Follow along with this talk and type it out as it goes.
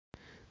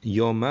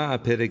Yoma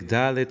Perek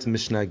Dalet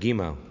Mishnah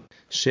Gimel.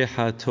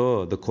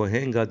 Shehato, the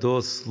Kohen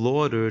Gadol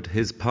slaughtered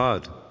his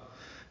pod.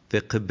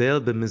 Ve'qebel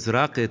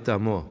b'mizrach et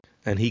amo,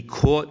 and he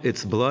caught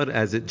its blood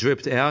as it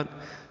dripped out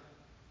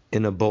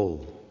in a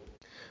bowl.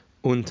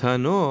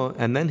 Untano,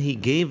 and then he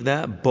gave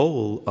that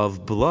bowl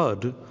of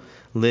blood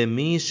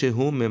lemi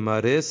shehu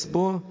memares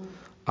bo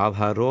al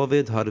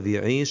haroved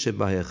harvi'i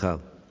shebahechal.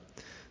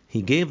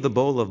 He gave the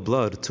bowl of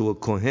blood to a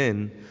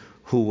Kohen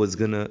who was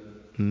going to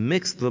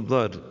mix the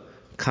blood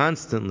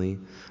constantly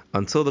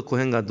until the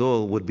Kohen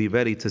Gadol would be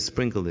ready to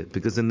sprinkle it.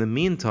 Because in the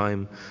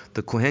meantime,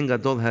 the Kohen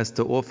Gadol has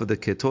to offer the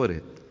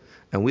ketoret.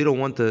 And we don't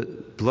want the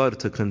blood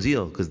to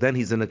congeal, because then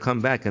he's going to come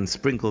back and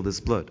sprinkle this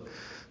blood.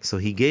 So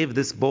he gave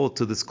this bowl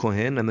to this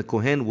Kohen, and the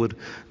Kohen would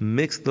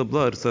mix the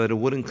blood so that it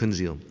wouldn't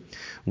congeal.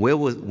 Where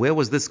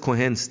was this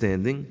Kohen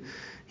standing?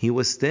 He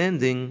was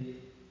standing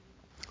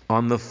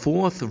on the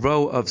fourth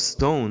row of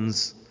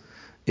stones.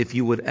 If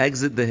you would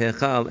exit the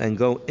Hechal and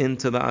go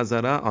into the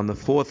Azara, on the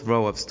fourth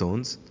row of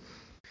stones,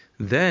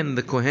 then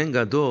the Kohen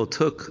Gadol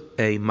took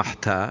a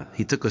mahta,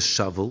 he took a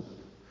shovel,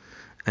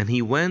 and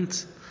he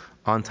went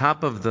on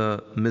top of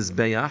the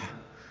Mizbeach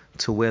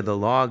to where the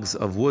logs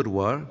of wood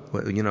were,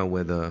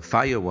 where the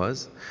fire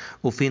was.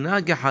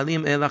 Ufina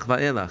gehalim elach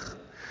va'elach.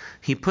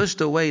 He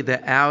pushed away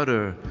the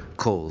outer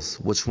coals,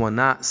 which were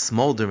not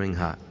smoldering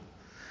hot.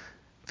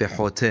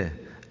 Ve'choteh.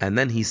 And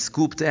then he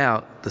scooped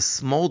out the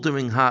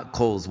smoldering hot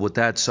coals with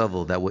that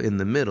shovel that were in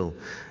the middle,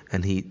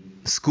 and he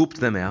scooped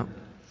them out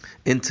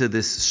into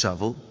this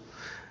shovel.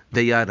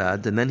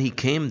 Ve'yarad, and then he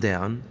came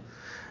down.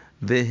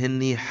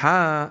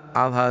 Ve'hiniha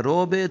al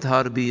harobed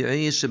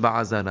harbi'i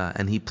sheba'azara,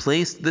 and he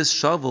placed this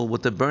shovel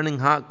with the burning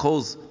hot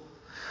coals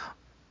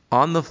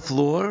on the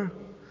floor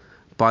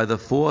by the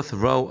fourth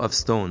row of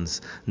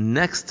stones,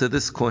 next to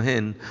this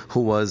Kohen who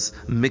was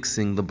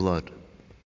mixing the blood.